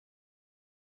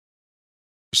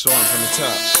Starting from the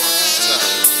top.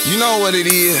 You know what it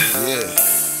is. Yeah.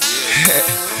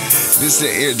 This is the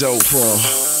ear dope from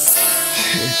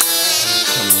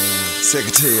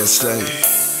Secretary of State,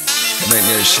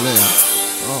 Mcnairy Slim.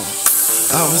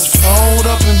 I was pulled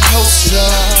up and posted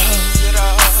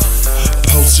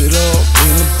up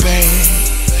in the bag.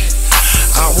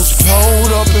 I was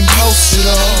pulled up and posted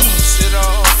up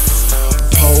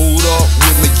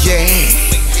with my gang.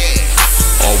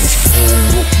 I was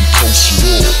pulled up and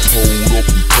posted up, pulled up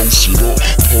and posted up,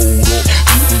 pulled up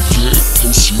with my gang,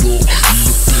 posted up in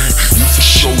the bag. If I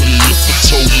show you, if I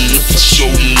told you, if I show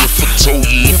you, if I told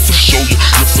you, if I show you,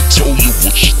 if I told you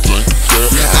what you think.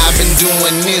 Now I've been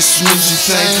doing this music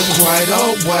thing for quite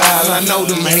a while. I know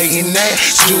them hating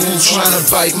ass dudes trying to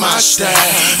bite my style.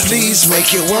 Please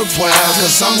make it worthwhile,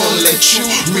 cause I'm gonna let you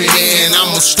read it and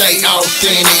I'ma stay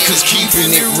authentic, cause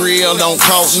keeping it real don't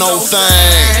cost no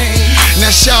thing. Now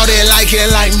shout it like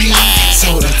me.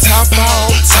 So the top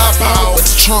out with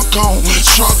the trunk on, and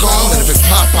if it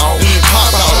pop out,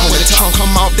 when the tongue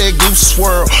come out, that goose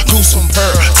swirl, goose and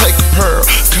pearl, take a pearl,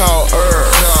 call Earl.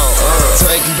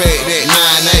 Taking back that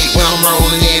 9-8 when I'm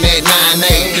rolling in that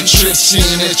 9-8. The trip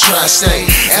in that tri-state,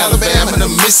 Alabama to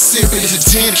Mississippi to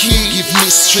Tennessee. If you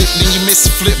miss a trip, then you miss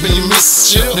a flip, and you miss a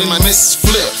chip, then my miss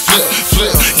flip.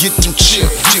 Get them chip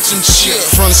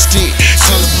front stick,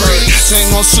 celebrate. Same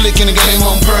on slick in the game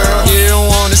on pearl. You don't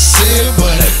wanna see it,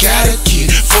 but I gotta get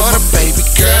it for the baby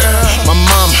girl. My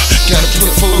mama gotta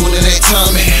put food in that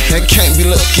tummy. That can't be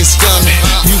looking scummy.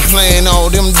 You playing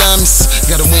all them dummies.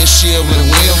 Got a windshield with a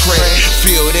wheel crack.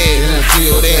 Feel that, and I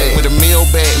feel that. With a meal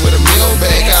bag,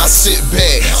 I sit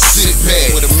back.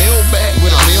 With a meal bag,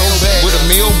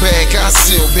 I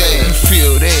sit back. You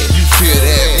feel that.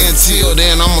 Until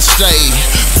then, I'ma stay.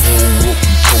 Hold up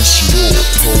and post it up.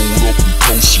 Hold up and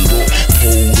post it up.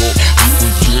 Hold up,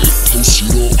 yeah, post it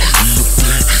up in the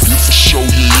bag. If I show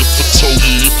you, if I told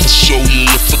you, if I show you,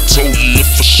 if I told you,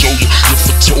 if I show you, if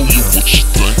I told you what you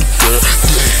think of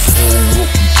that. Hold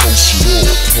up and post it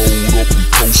up. Hold up and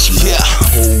post it up.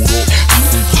 Hold up,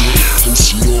 yeah,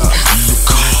 post it up in the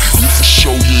bag. If I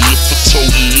show you, if I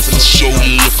told you, if I show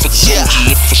you, if I told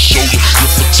you, if I show you,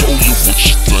 if I told you what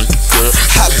you think of that.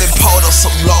 I've been pulled up so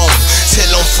long, till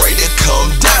I'm afraid to come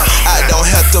down. I don't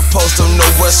have to post them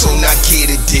nowhere, soon I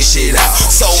get it, dish it out.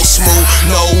 So smooth,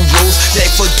 no rules, they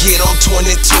forget I'm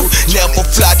 22. Never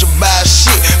fly to buy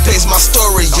shit, base my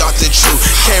story off the truth.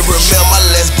 Can't remember my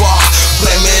last bar,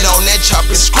 blame it on that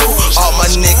chopping screw. All my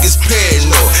niggas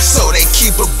paranoid, so they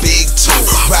keep a big tool.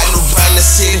 Riding around the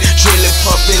city, drilling,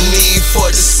 pumping, need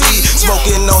for the seed.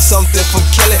 Smoking on something from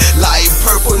Kelly, light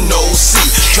purple, no seed.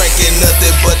 Drinking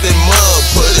nothing but that mud,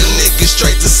 put a nigga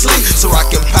straight to sleep. So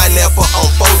rockin' pineapple on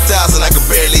 4,000, I can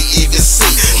barely even see.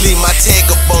 Leave my tag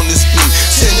up on this beat,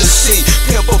 Tennessee,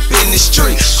 pimp up in the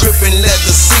street, gripping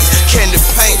leather seats, candy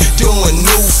paint, doing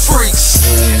new freaks.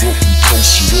 Hold up and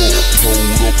post it up,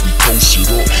 hold up and post it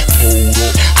up, hold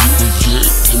up, yeah,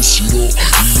 post it up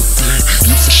in the bag.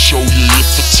 If I show you,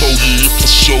 if I told you, if I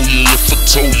show you, if I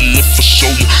told you, if I show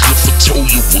you, if I told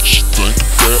you what you think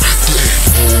of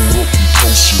that.